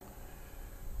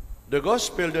The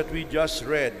gospel that we just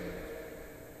read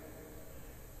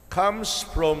comes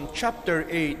from chapter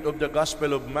 8 of the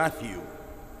Gospel of Matthew.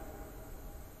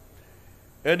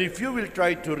 And if you will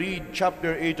try to read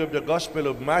chapter 8 of the Gospel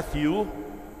of Matthew,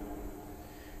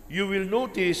 you will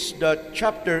notice that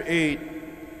chapter 8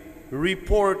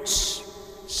 reports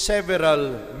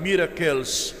several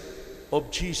miracles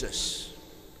of Jesus,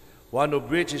 one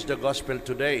of which is the gospel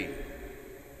today.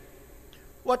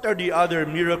 What are the other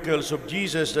miracles of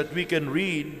Jesus that we can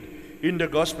read in the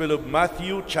Gospel of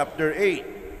Matthew chapter 8?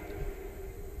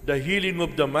 The healing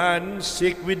of the man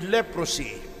sick with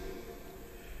leprosy,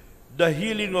 the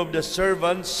healing of the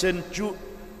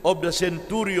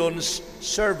centurion's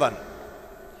servant,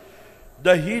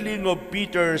 the healing of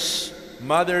Peter's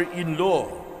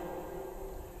mother-in-law,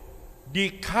 the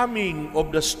calming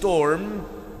of the storm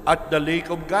at the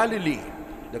Lake of Galilee,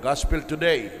 the gospel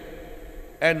today,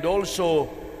 and also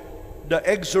the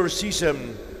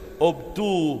exorcism of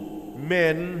two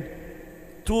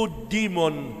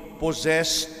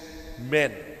demon-possessed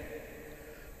men.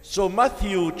 So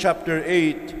Matthew chapter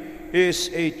 8 is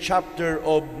a chapter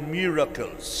of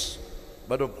miracles.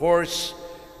 But of course,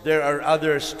 there are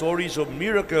other stories of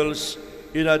miracles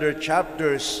in other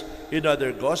chapters, in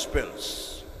other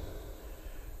Gospels.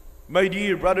 My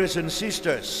dear brothers and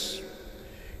sisters,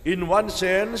 in one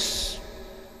sense,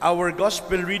 our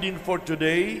Gospel reading for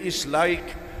today is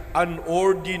like an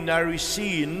ordinary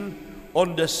scene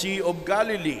on the Sea of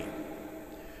Galilee.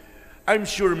 I'm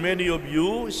sure many of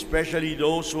you, especially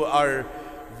those who are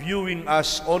viewing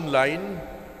us online,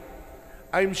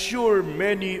 I'm sure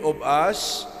many of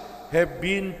us have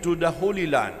been to the Holy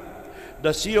Land.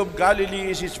 The Sea of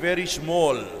Galilee is very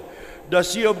small. The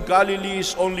Sea of Galilee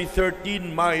is only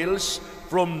 13 miles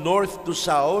from north to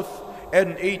south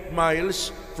and 8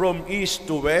 miles from east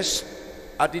to west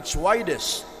at its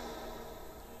widest.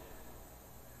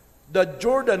 The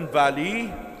Jordan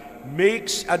Valley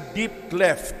makes a deep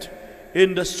cleft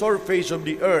in the surface of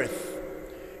the earth,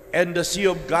 and the Sea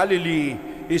of Galilee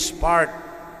is part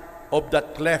of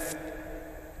that cleft.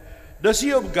 The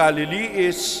Sea of Galilee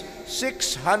is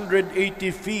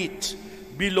 680 feet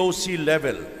below sea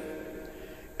level,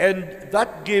 and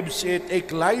that gives it a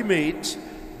climate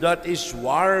that is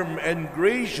warm and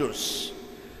gracious.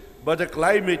 But the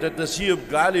climate at the Sea of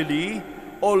Galilee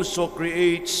also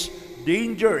creates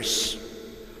dangers.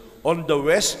 On the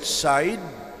west side,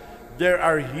 there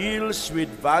are hills with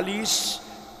valleys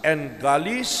and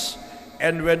gullies,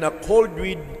 and when a cold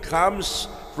wind comes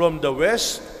from the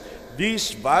west, these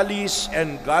valleys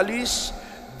and gullies,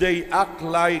 they act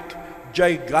like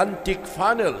gigantic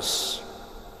funnels.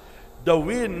 The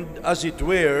wind, as it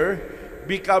were,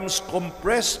 becomes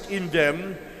compressed in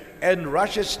them and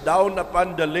rushes down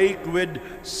upon the lake with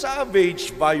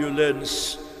savage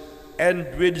violence and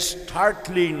with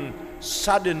startling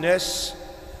suddenness,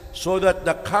 so that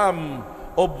the calm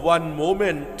of one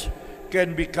moment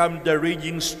can become the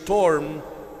raging storm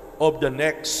of the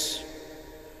next.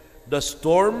 The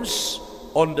storms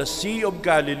on the Sea of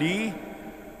Galilee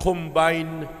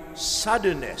combine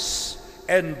suddenness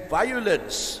and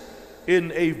violence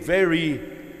in a very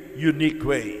unique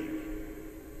way.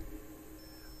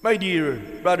 My dear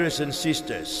brothers and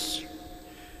sisters,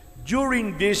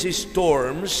 during these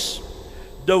storms,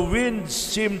 the winds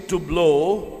seem to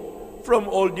blow from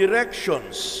all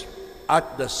directions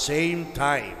at the same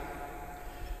time.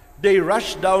 They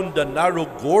rush down the narrow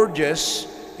gorges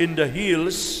in the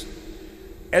hills,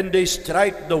 and they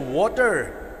strike the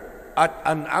water at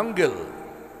an angle.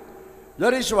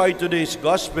 That is why today's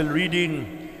gospel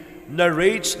reading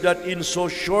narrates that in so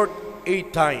short a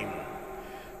time,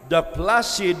 the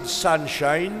placid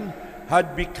sunshine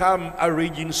had become a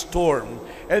raging storm.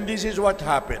 And this is what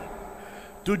happened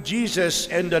to Jesus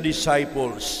and the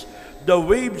disciples. The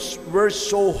waves were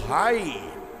so high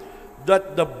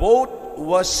that the boat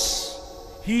was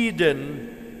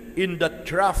hidden in the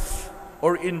trough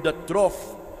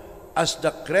as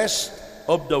the crest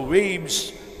of the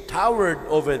waves towered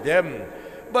over them.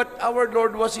 But our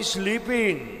Lord was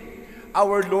sleeping.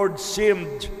 Our Lord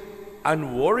seemed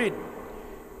unworried.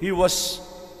 He was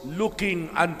looking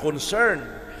unconcerned.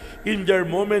 In their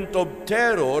moment of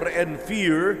terror and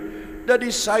fear, the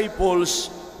disciples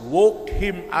woke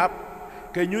him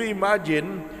up. Can you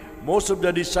imagine? Most of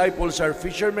the disciples are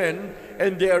fishermen,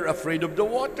 and they are afraid of the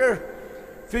water.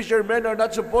 Fishermen are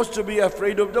not supposed to be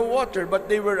afraid of the water, but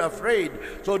they were afraid.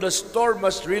 So the storm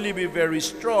must really be very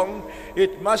strong.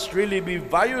 It must really be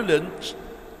violent,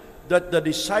 that the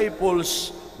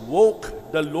disciples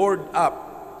woke the Lord up.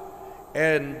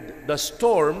 And the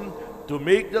storm, to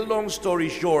make the long story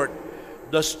short,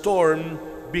 the storm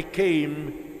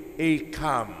became a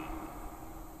calm.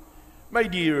 My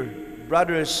dear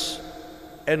brothers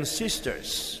and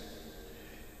sisters,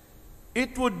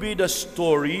 it would be the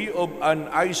story of an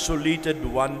isolated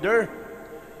wonder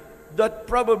that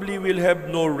probably will have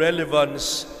no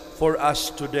relevance for us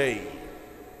today.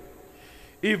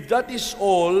 If that is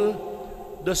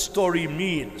all the story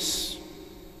means,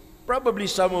 probably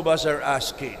some of us are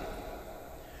asking,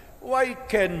 why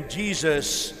can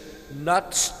Jesus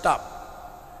not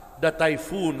stop the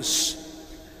typhoons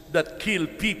that kill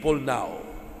people now?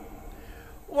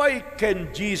 Why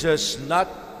can Jesus not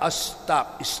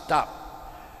stop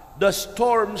the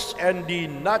storms and the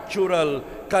natural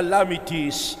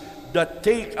calamities that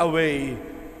take away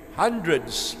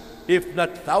hundreds, if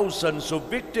not thousands of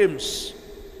victims?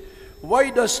 Why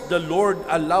does the Lord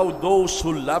allow those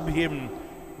who love Him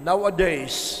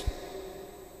nowadays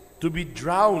to be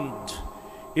drowned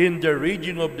in the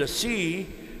raging of the sea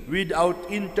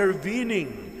without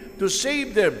intervening to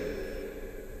save them?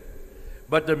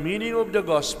 But the meaning of the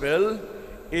gospel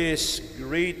is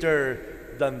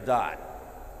greater than that.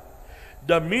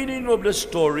 The meaning of the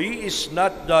story is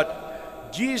not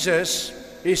that Jesus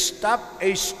stopped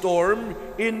a storm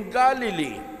in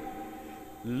Galilee.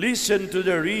 Listen to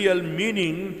the real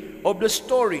meaning of the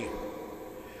story.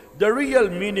 The real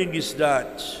meaning is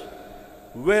that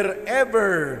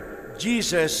wherever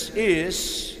Jesus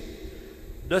is,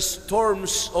 the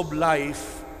storms of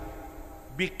life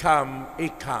become a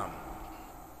calm.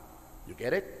 You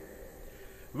get it?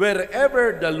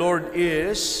 Wherever the Lord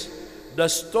is, the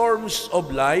storms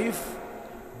of life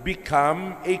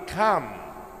become a calm.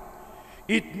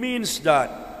 It means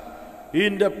that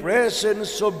in the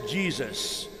presence of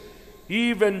Jesus,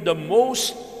 even the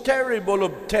most terrible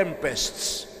of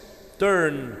tempests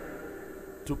turn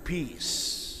to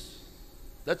peace.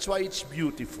 That's why it's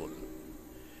beautiful.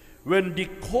 When the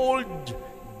cold,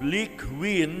 bleak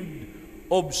wind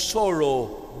of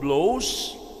sorrow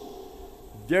blows,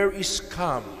 there is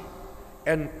calm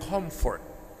and comfort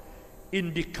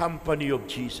in the company of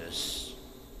Jesus.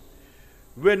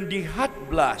 When the hot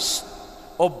blast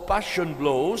of passion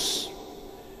blows,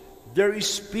 there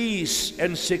is peace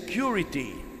and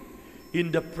security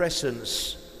in the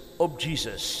presence of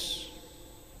Jesus.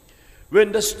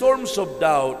 When the storms of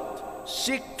doubt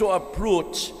seek to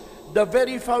uproot the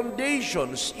very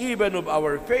foundations even of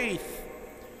our faith,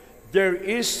 there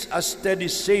is a steady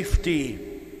safety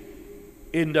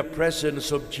in the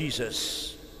presence of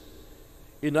Jesus.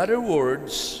 In other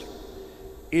words,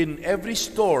 in every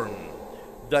storm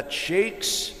that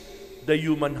shakes the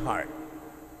human heart,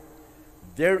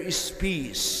 there is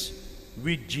peace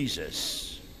with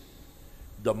Jesus.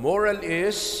 The moral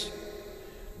is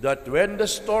that when the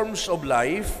storms of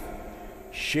life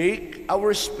shake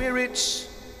our spirits,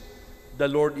 the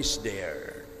Lord is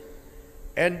there.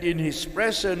 And in His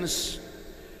presence,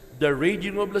 the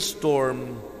raging of the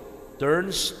storm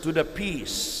turns to the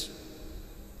peace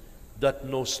that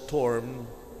no storm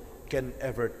can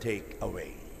ever take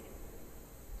away.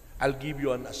 I'll give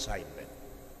you an assignment.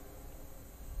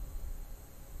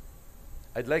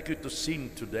 I'd like you to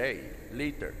sing today,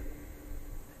 later.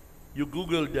 You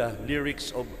Google the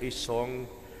lyrics of a song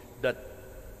that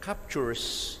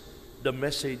captures the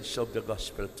message of the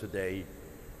gospel today.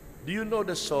 Do you know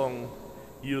the song,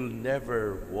 You'll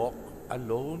Never Walk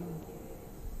Alone?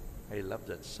 I love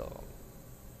that song.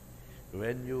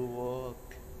 When you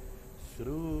walk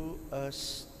through a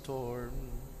storm,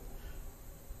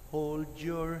 hold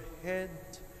your head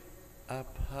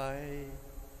up high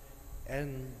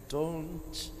and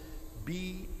don't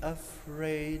be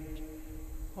afraid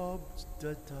of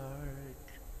the dark.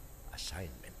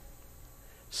 Assignment.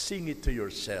 Sing it to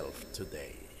yourself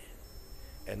today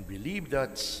and believe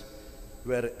that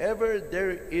wherever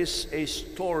there is a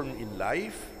storm in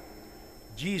life,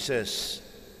 Jesus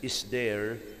is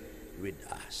there with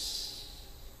us.